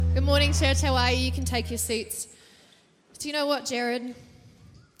Good morning, church. How are you? You can take your seats. Do you know what, Jared?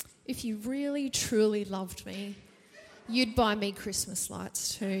 If you really, truly loved me, you'd buy me Christmas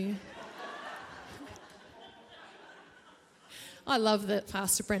lights too. I love that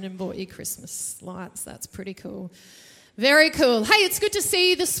Pastor Brendan bought you Christmas lights. That's pretty cool. Very cool. Hey, it's good to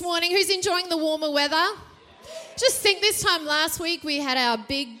see you this morning. Who's enjoying the warmer weather? Just think this time last week we had our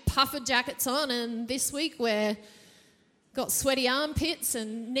big puffer jackets on, and this week we're got sweaty armpits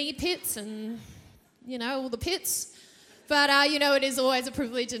and knee pits and, you know, all the pits. But, it is always a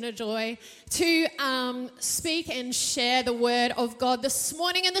privilege and a joy to speak and share the word of God this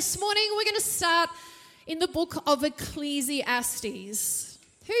morning. And this morning we're going to start in the book of Ecclesiastes.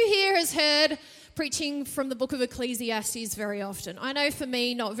 Who here has heard preaching from the book of Ecclesiastes very often? I know for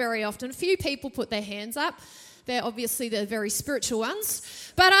me, not very often. Few people put their hands up. They're obviously the very spiritual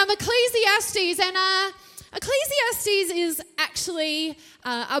ones. But Ecclesiastes is actually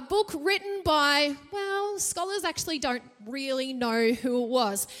a book written by, scholars actually don't really know who it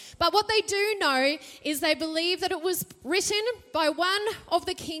was. But what they do know is they believe that it was written by one of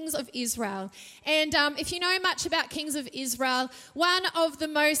the kings of Israel. And if you know much about kings of Israel, one of the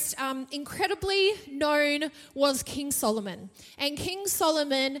most incredibly known was King Solomon. And King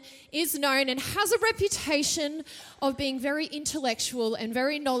Solomon is known and has a reputation of being very intellectual and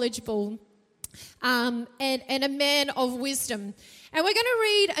very knowledgeable, and a man of wisdom. And we're going to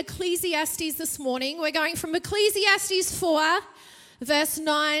read Ecclesiastes this morning. We're going from Ecclesiastes 4, verse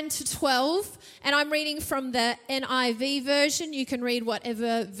 9 to 12. And I'm reading from the NIV version. You can read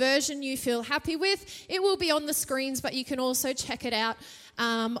whatever version you feel happy with. It will be on the screens, but you can also check it out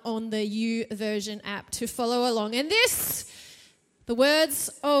on the YouVersion app to follow along. And the words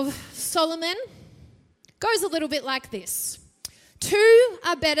of Solomon, goes a little bit like this. 2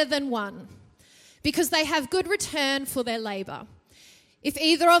 are better than 1, because they have good return for their labour. If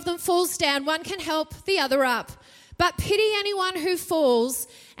either of them falls down, one can help the other up. But pity anyone who falls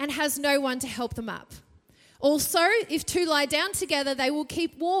and has no one to help them up. Also, if 2 lie down together, they will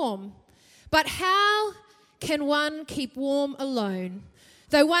keep warm. But how can one keep warm alone?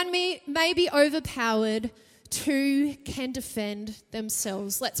 Though one may be overpowered, 2 can defend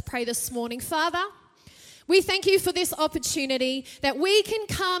themselves. Let's pray this morning. Father, we thank you for this opportunity that we can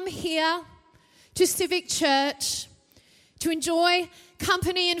come here to Civic Church, to enjoy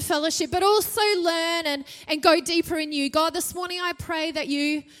company and fellowship, but also learn and go deeper in you. God, this morning I pray that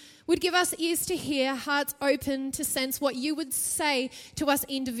you would give us ears to hear, hearts open to sense what you would say to us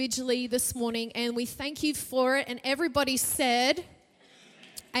individually this morning, and we thank you for it. And everybody said,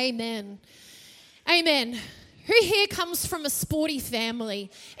 Amen. Amen. Who here comes from a sporty family?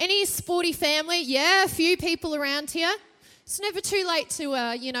 Any sporty family? Yeah, a few people around here. It's never too late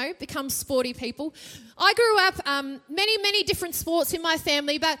to, become sporty people. I grew up many different sports in my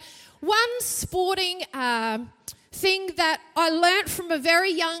family, but one sporting thing that I learnt from a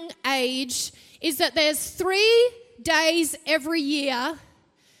very young age is that there's 3 days every year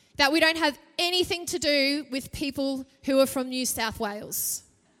that we don't have anything to do with people who are from New South Wales.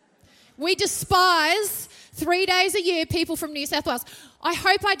 We despise 3 days a year people from New South Wales. I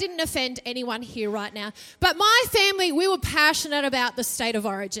hope I didn't offend anyone here right now. But my family, we were passionate about the state of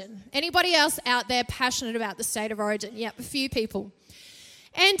origin. Anybody else out there passionate about the state of origin? Yep, a few people.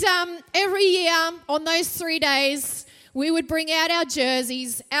 And every year on those 3 days, we would bring out our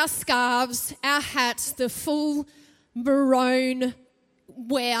jerseys, our scarves, our hats, the full maroon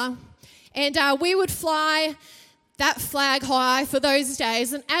wear. And we would fly that flag high for those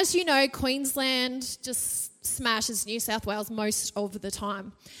days. And as you know, Queensland just smashes New South Wales most of the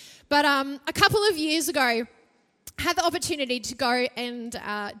time. But a couple of years ago, I had the opportunity to go and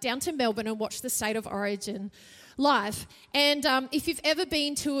down to Melbourne and watch the State of Origin live. And if you've ever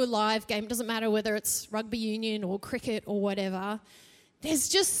been to a live game, it doesn't matter whether it's rugby union or cricket or whatever, there's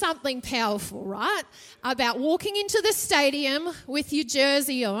just something powerful, right, about walking into the stadium with your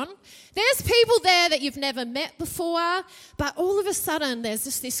jersey on. There's people there that you've never met before, but all of a sudden there's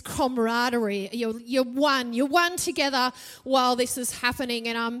just this camaraderie. You're one together while this is happening.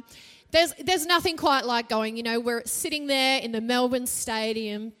 And there's nothing quite like going, we're sitting there in the Melbourne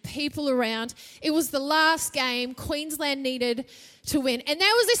Stadium, people around. It was the last game. Queensland needed to win. And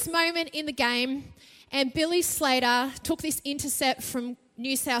there was this moment in the game, and Billy Slater took this intercept from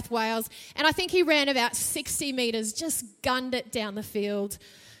New South Wales, and I think he ran about 60 metres, just gunned it down the field,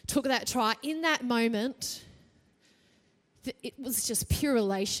 took that try. In that moment, it was just pure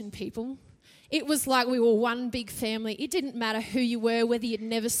elation, people. It was like we were one big family. It didn't matter who you were, whether you'd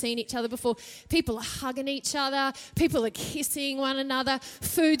never seen each other before. People are hugging each other. People are kissing one another.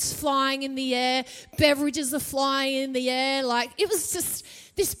 Food's flying in the air. Beverages are flying in the air. Like, it was just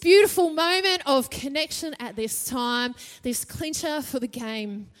this beautiful moment of connection at this time, this clincher for the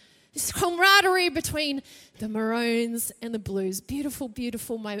game, this camaraderie between the Maroons and the Blues. Beautiful,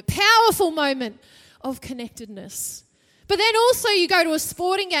 beautiful moment. Powerful moment of connectedness. But then also you go to a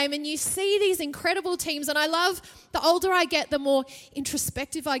sporting game and you see these incredible teams, and I love, the older I get, the more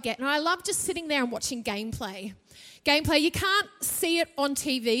introspective I get, and I love just sitting there and watching gameplay. You can't see it on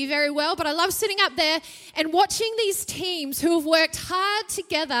TV very well, but I love sitting up there and watching these teams who have worked hard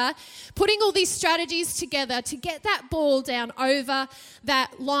together, putting all these strategies together to get that ball down over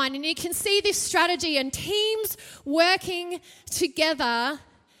that line. And you can see this strategy and teams working together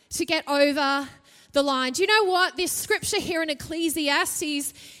to get over the line. Do you know what? This scripture here in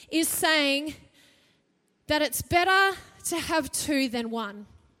Ecclesiastes is saying that it's better to have two than one.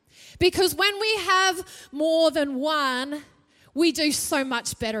 Because when we have more than one, we do so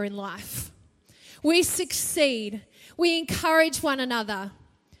much better in life. We succeed. We encourage one another.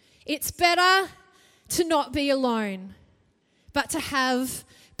 It's better to not be alone, but to have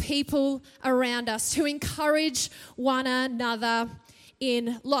people around us to encourage one another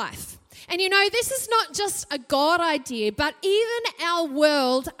in life. And you know, this is not just a God idea, but even our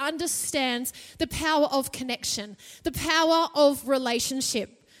world understands the power of connection, the power of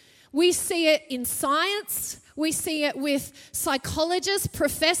relationship. We see it in science. We see it with psychologists,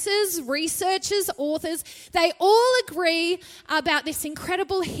 professors, researchers, authors. They all agree about this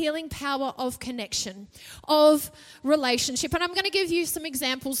incredible healing power of connection, of relationship. And I'm going to give you some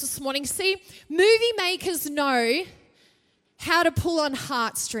examples this morning. See, movie makers know how to pull on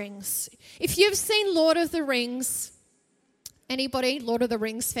heartstrings. If you've seen Lord of the Rings, anybody Lord of the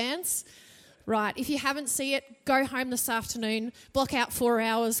Rings fans? Right, if you haven't seen it, go home this afternoon, block out 4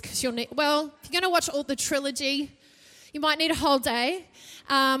 hours because you'll need, well, if you're going to watch all the trilogy, you might need a whole day.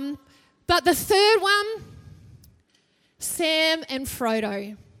 But the third one, Sam and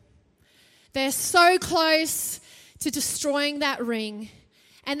Frodo. They're so close to destroying that ring.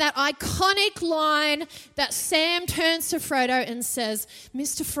 And that iconic line that Sam turns to Frodo and says,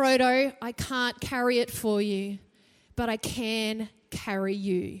 "Mr. Frodo, I can't carry it for you, but I can carry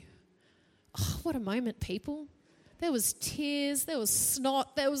you." Oh, what a moment, people. There was tears, there was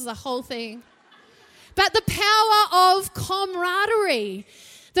snot, there was the whole thing. But the power of camaraderie,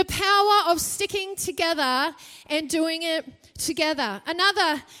 the power of sticking together and doing it together.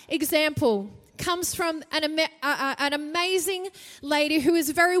 Another example comes from an amazing lady who is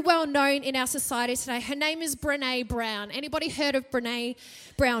very well known in our society today. Her name is Brené Brown. Anybody heard of Brené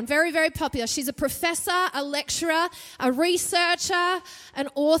Brown? Very, very popular. She's a professor, a lecturer, a researcher, an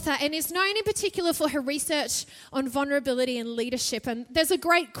author, and is known in particular for her research on vulnerability and leadership. And there's a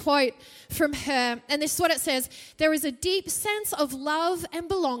great quote from her, and this is what it says: "There is a deep sense of love and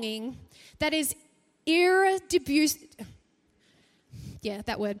belonging that is irreducible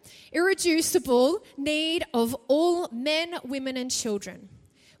need of all men, women, and children.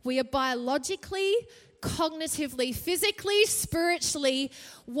 We are biologically, cognitively, physically, spiritually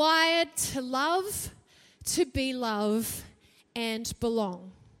wired to love, to be loved, and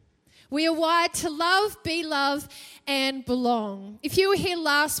belong." We are wired to love, be loved, and belong. If you were here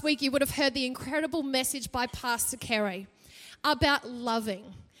last week, you would have heard the incredible message by Pastor Kerry about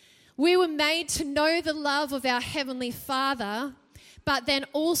loving. We were made to know the love of our Heavenly Father, but then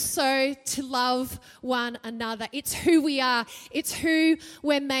also to love one another. It's who we are. It's who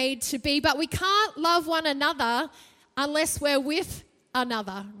we're made to be. But we can't love one another unless we're with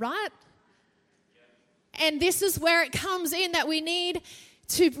another, right? And this is where it comes in, that we need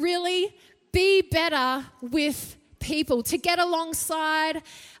to really be better with people, to get alongside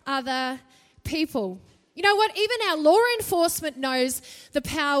other people. You know what? Even our law enforcement knows the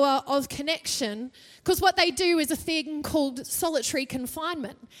power of connection, because what they do is a thing called solitary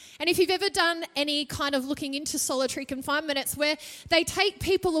confinement. And if you've ever done any kind of looking into solitary confinement, it's where they take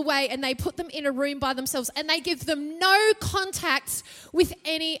people away and they put them in a room by themselves and they give them no contact with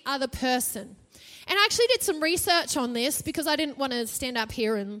any other person. And I actually did some research on this because I didn't want to stand up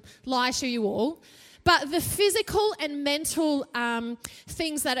here and lie to you all. But the physical and mental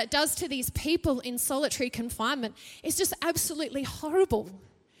things that it does to these people in solitary confinement is just absolutely horrible,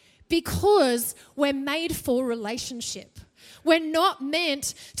 because we're made for relationship. We're not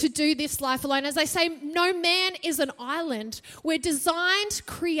meant to do this life alone. As I say, no man is an island. We're designed,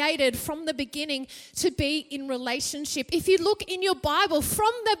 created from the beginning to be in relationship. If you look in your Bible,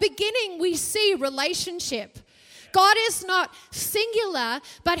 from the beginning we see relationship. God is not singular,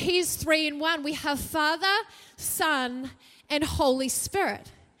 but he's three in one. We have Father, Son, and Holy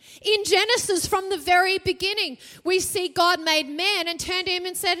Spirit. In Genesis, from the very beginning, we see God made man and turned to him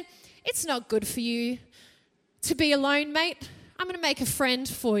and said, it's not good for you to be alone, mate. I'm going to make a friend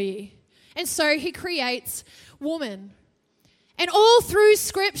for you. And so he creates woman. And all through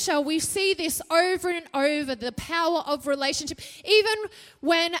Scripture, we see this over and over, the power of relationship. Even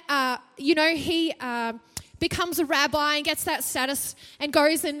when, he becomes a rabbi and gets that status and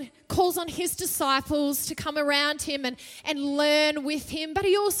goes and calls on his disciples to come around him and learn with him. But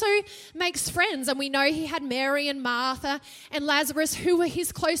he also makes friends. And we know he had Mary and Martha and Lazarus, who were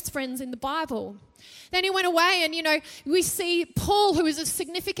his close friends in the Bible. Then he went away and, we see Paul, who is a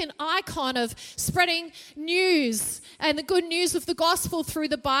significant icon of spreading news and the good news of the gospel through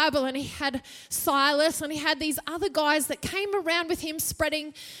the Bible. And he had Silas and he had these other guys that came around with him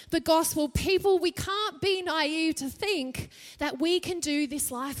spreading the gospel. People, we can't be naive to think that we can do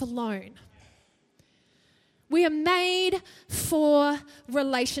this life alone. We are made for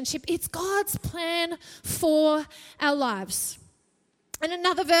relationship. It's God's plan for our lives. And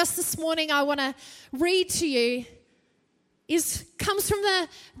another verse this morning I want to read to you comes from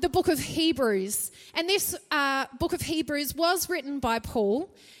the book of Hebrews. And this book of Hebrews was written by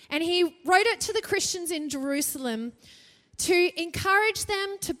Paul. And he wrote it to the Christians in Jerusalem to encourage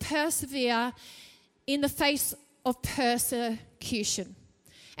them to persevere in the face of persecution.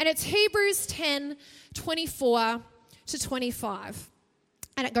 And it's Hebrews 10:24 to 25.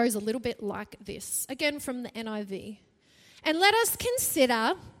 And it goes a little bit like this. Again from the NIV. And let us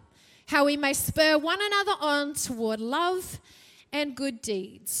consider how we may spur one another on toward love and good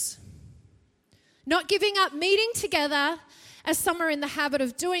deeds. Not giving up meeting together as some are in the habit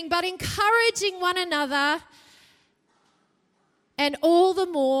of doing, but encouraging one another, and all the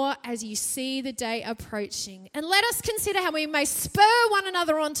more as you see the day approaching. And let us consider how we may spur one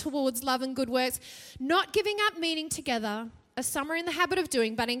another on towards love and good works, not giving up meeting together as some are in the habit of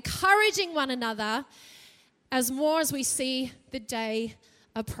doing, but encouraging one another as more as we see the day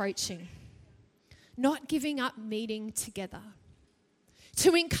approaching. Not giving up meeting together.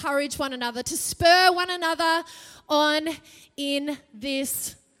 To encourage one another, to spur one another on in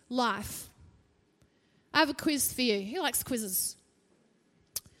this life. I have a quiz for you. Who likes quizzes?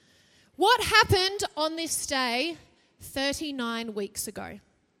 What happened on this day 39 weeks ago?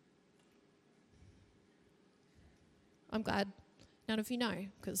 I'm glad none of you know,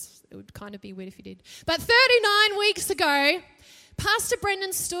 because it would kind of be weird if you did. But 39 weeks ago, Pastor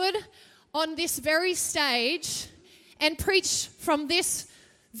Brendan stood on this very stage and preached from this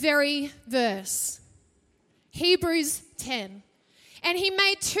very verse, Hebrews 10. And he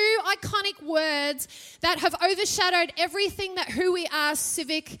made two iconic words that have overshadowed everything that who we are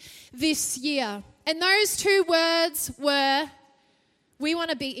Civic this year. And those two words were, we want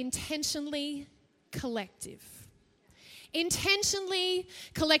to be intentionally collective. Intentionally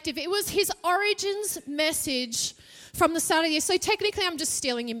collective. It was his origins message from the start of the year. So technically I'm just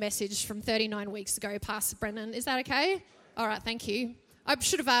stealing your message from 39 weeks ago, Pastor Brendan. Is that okay? All right, thank you. I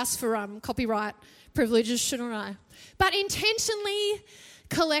should have asked for copyright privileges, shouldn't I? But intentionally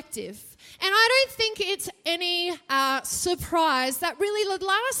collective. And I don't think it's any surprise that really the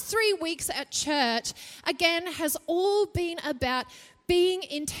last 3 weeks at church, again, has all been about being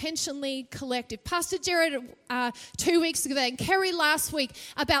intentionally collective. Pastor Jared 2 weeks ago and Kerry last week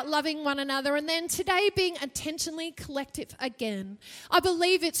about loving one another, and then today being intentionally collective again. I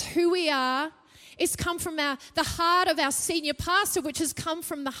believe it's who we are. It's come from the heart of our senior pastor, which has come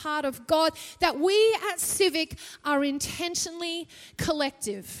from the heart of God, that we at Civic are intentionally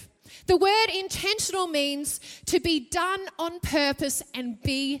collective. The word intentional means to be done on purpose and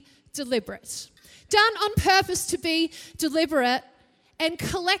be deliberate. Done on purpose to be deliberate. And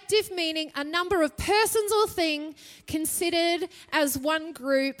collective meaning a number of persons or things considered as one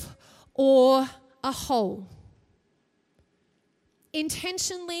group or a whole.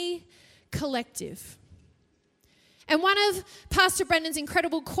 Intentionally collective. And one of Pastor Brendan's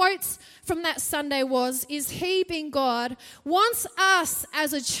incredible quotes from that Sunday is he, being God, wants us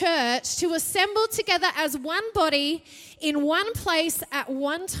as a church to assemble together as one body in one place at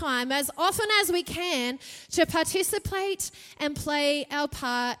one time, as often as we can, to participate and play our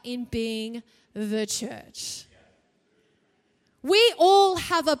part in being the church. We all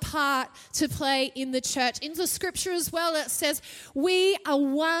have a part to play in the church. In the scripture as well, it says we are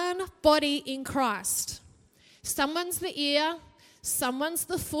one body in Christ. Someone's the ear, someone's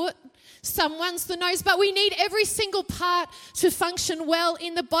the foot, someone's the nose, but we need every single part to function well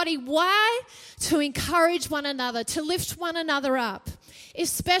in the body. Why? To encourage one another, to lift one another up.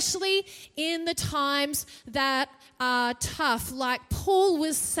 especially in the times that are tough. Like Paul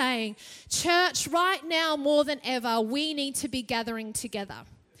was saying, church, right now more than ever, we need to be gathering together.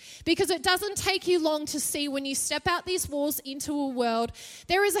 Because it doesn't take you long to see when you step out these walls into a world,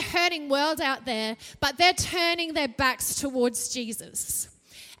 there is a hurting world out there, but they're turning their backs towards Jesus.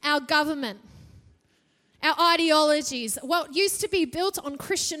 Our government, our ideologies, what used to be built on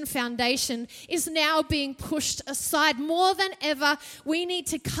Christian foundation is now being pushed aside. More than ever, we need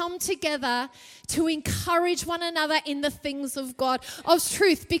to come together to encourage one another in the things of God, of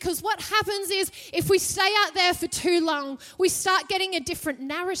truth. Because what happens is if we stay out there for too long, we start getting a different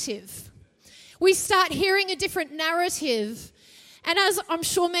narrative. We start hearing a different narrative. And as I'm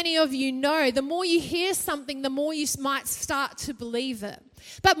sure many of you know, the more you hear something, the more you might start to believe it.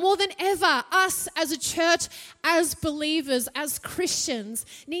 But more than ever, us as a church, as believers, as Christians,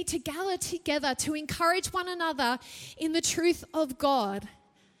 need to gather together to encourage one another in the truth of God.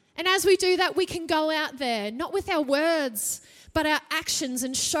 And as we do that, we can go out there, not with our words, but our actions,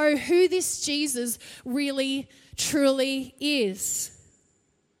 and show who this Jesus really, truly is.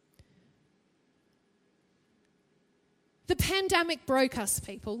 The pandemic broke us,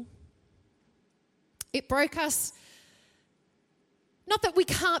 people. It broke us. Not that we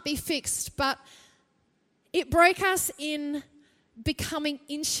can't be fixed, but it broke us in becoming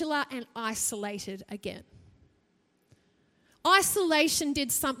insular and isolated again. Isolation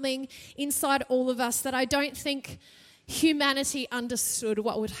did something inside all of us that I don't think humanity understood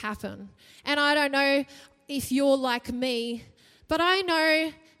what would happen. And I don't know if you're like me, but I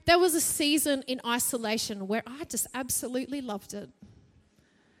know there was a season in isolation where I just absolutely loved it.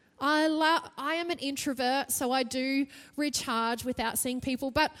 I am an introvert, so I do recharge without seeing people.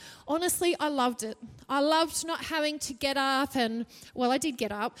 But honestly, I loved it. I loved not having to get up and, well, I did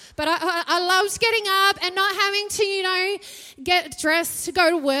get up, but I loved getting up and not having to, get dressed to go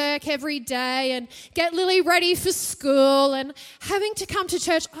to work every day and get Lily ready for school and having to come to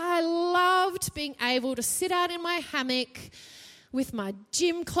church. I loved being able to sit out in my hammock with my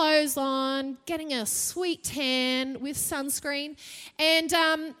gym clothes on, getting a sweet tan with sunscreen,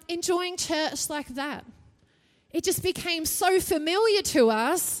 and enjoying church like that. It just became so familiar to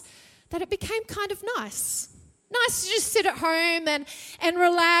us that it became kind of nice. Nice to just sit at home and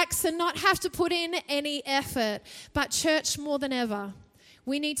relax and not have to put in any effort. But church, more than ever,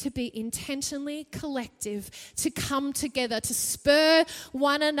 we need to be intentionally collective, to come together, to spur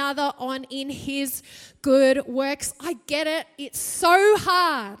one another on in His good works. I get it. It's so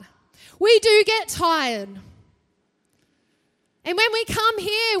hard. We do get tired. And when we come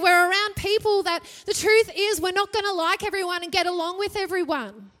here, we're around people that the truth is we're not going to like everyone and get along with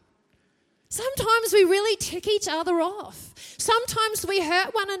everyone. Sometimes we really tick each other off. Sometimes we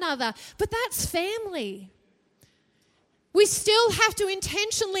hurt one another, but that's family. We still have to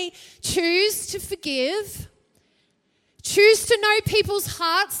intentionally choose to forgive, choose to know people's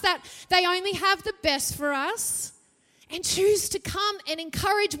hearts that they only have the best for us, and choose to come and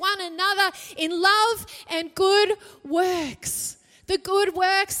encourage one another in love and good works, the good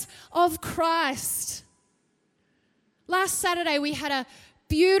works of Christ. Last Saturday, we had a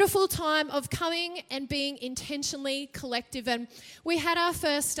beautiful time of coming and being intentionally collective, and we had our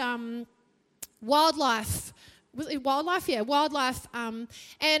first wildlife. Was it wildlife? Yeah, wildlife.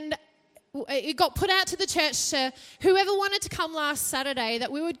 And it got put out to the church to whoever wanted to come last Saturday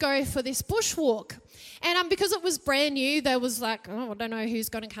that we would go for this bushwalk. And because it was brand new, there was like, I don't know who's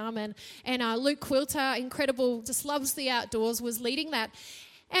going to come. And Luke Quilter, incredible, just loves the outdoors, was leading that.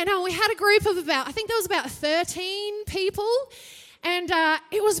 And we had a group of I think there was about 13 people. And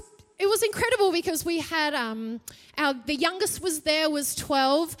it was incredible because we had the youngest was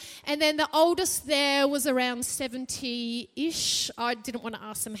 12, and then the oldest there was around 70-ish. I didn't want to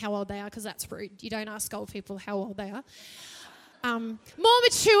ask them how old they are because that's rude. You don't ask old people how old they are. More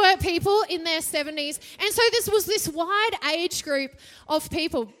mature people in their 70s. And so this was this wide age group of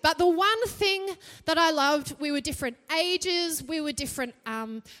people. But the one thing that I loved, we were different ages, we were different,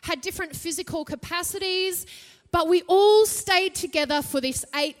 had different physical capacities, but we all stayed together for this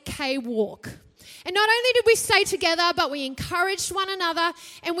 8K walk. And not only did we stay together, but we encouraged one another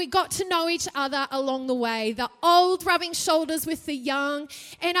and we got to know each other along the way. The old rubbing shoulders with the young.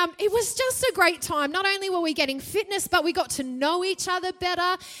 And it was just a great time. Not only were we getting fitness, but we got to know each other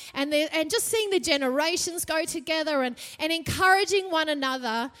better and just seeing the generations go together and encouraging one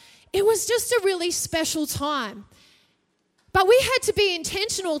another. It was just a really special time. But we had to be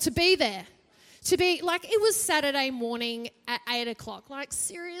intentional to be there. To be, it was Saturday morning at 8 o'clock.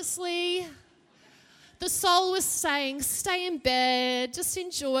 Seriously? The soul was saying, stay in bed, just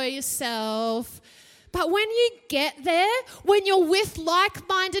enjoy yourself. But when you get there, when you're with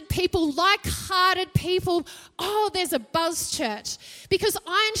like-minded people, like-hearted people, there's a buzz, church. Because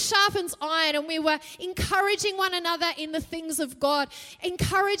iron sharpens iron, and we were encouraging one another in the things of God,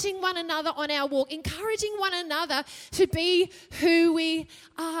 encouraging one another on our walk, encouraging one another to be who we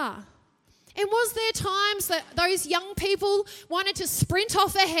are. And was there times that those young people wanted to sprint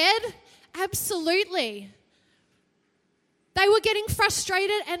off ahead? Absolutely. They were getting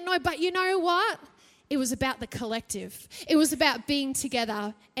frustrated, but you know what? It was about the collective. It was about being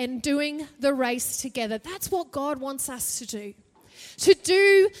together and doing the race together. That's what God wants us to do. To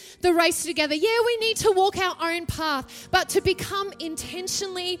do the race together. Yeah, we need to walk our own path, but to become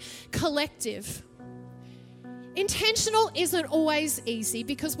intentionally collective. Intentional isn't always easy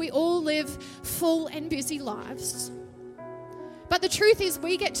because we all live full and busy lives. But the truth is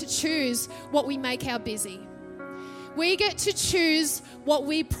we get to choose what we make our busy. We get to choose what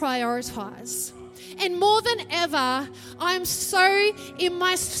we prioritize. And more than ever, I'm so in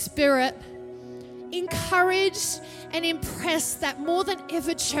my spirit encouraged and impressed that more than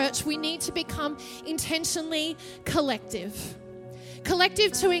ever, church, we need to become intentionally collective.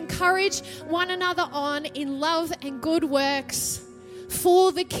 Collective to encourage one another on in love and good works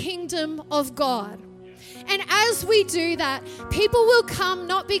for the kingdom of God. And as we do that, people will come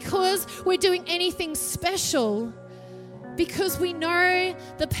not because we're doing anything special, because we know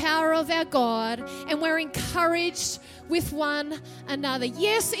the power of our God and we're encouraged with one another.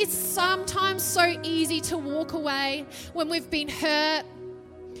 Yes, it's sometimes so easy to walk away when we've been hurt,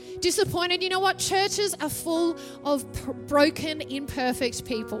 disappointed. You know what? Churches are full of broken, imperfect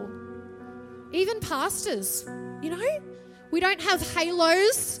people. Even pastors, we don't have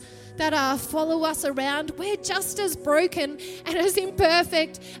halos that follow us around. We're just as broken and as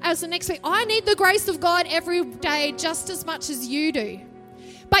imperfect as the next week. I need the grace of God every day just as much as you do.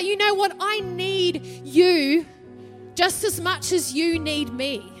 But you know what? I need you just as much as you need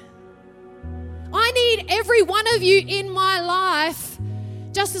me. I need every one of you in my life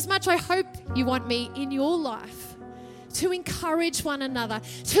just as much. I hope you want me in your life, to encourage one another,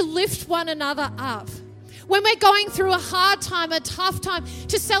 to lift one another up. When we're going through a hard time, a tough time,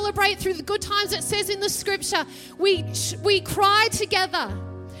 to celebrate through the good times. It says in the scripture, we cry together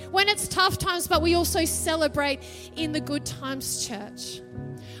when it's tough times, but we also celebrate in the good times, church.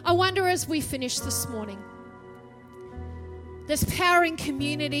 I wonder as we finish this morning, there's power in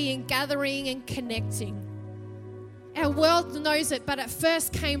community and gathering and connecting. Our world knows it, but it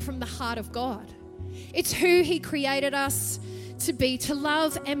first came from the heart of God. It's who He created us to be, to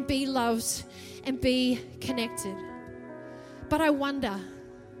love and be loved and be connected. But I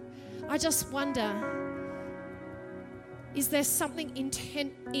just wonder, is there something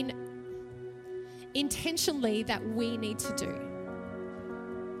intentionally that we need to do?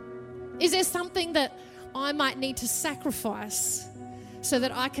 Is there something that I might need to sacrifice so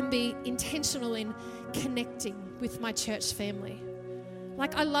that I can be intentional in connecting with my church family?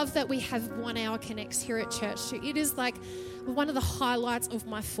 Like, I love that we have 1 hour connects here at church too. It is like one of the highlights of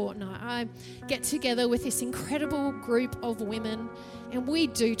my fortnight. I get together with this incredible group of women and we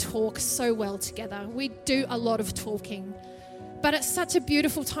do talk so well together. We do a lot of talking, but it's such a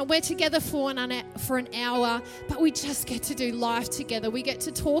beautiful time. We're together for an hour, but we just get to do life together. We get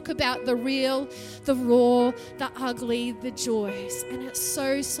to talk about the real, the raw, the ugly, the joys, and it's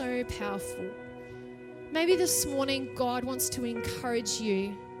so, so powerful. Maybe this morning God wants to encourage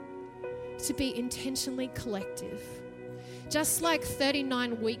you to be intentionally collective. Just like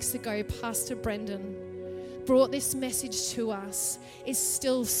 39 weeks ago, Pastor Brendan brought this message to us, is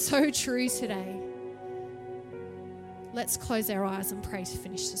still so true today. Let's close our eyes and pray to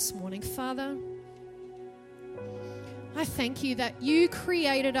finish this morning. Father, I thank you that you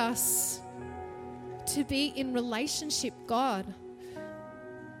created us to be in relationship, God.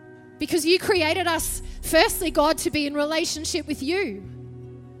 Because you created us, firstly, God, to be in relationship with you.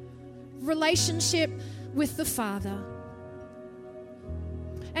 Relationship with the Father.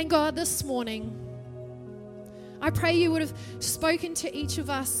 And God, this morning, I pray you would have spoken to each of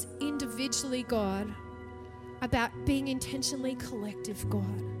us individually, God, about being intentionally collective,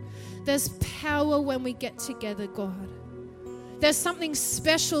 God. There's power when we get together, God. There's something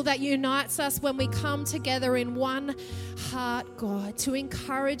special that unites us when we come together in one heart, God, to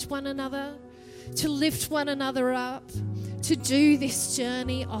encourage one another, to lift one another up, to do this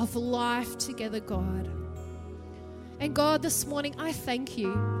journey of life together, God. And God, this morning, I thank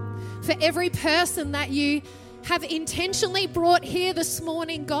you for every person that you have intentionally brought here this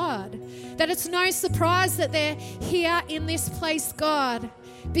morning, God. That it's no surprise that they're here in this place, God,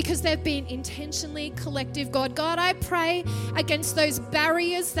 because they've been intentionally collective, God. God, I pray against those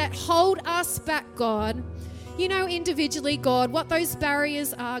barriers that hold us back, God. You know individually, God, what those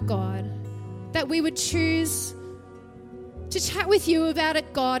barriers are, God. That we would choose to chat with you about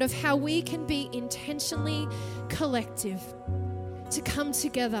it, God, of how we can be intentionally collective, to come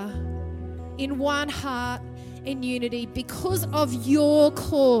together in one heart, in unity, because of your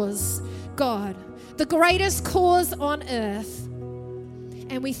cause, God, the greatest cause on earth.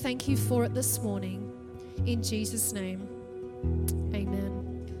 And we thank you for it this morning. In Jesus' name, amen.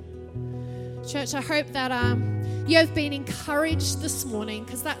 Church, I hope that you have been encouraged this morning,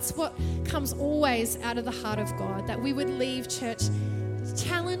 because that's what comes always out of the heart of God, that we would leave church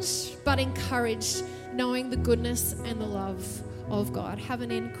challenged but encouraged, knowing the goodness and the love of God. Have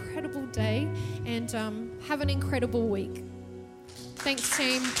an incredible day and have an incredible week. Thanks,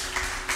 team.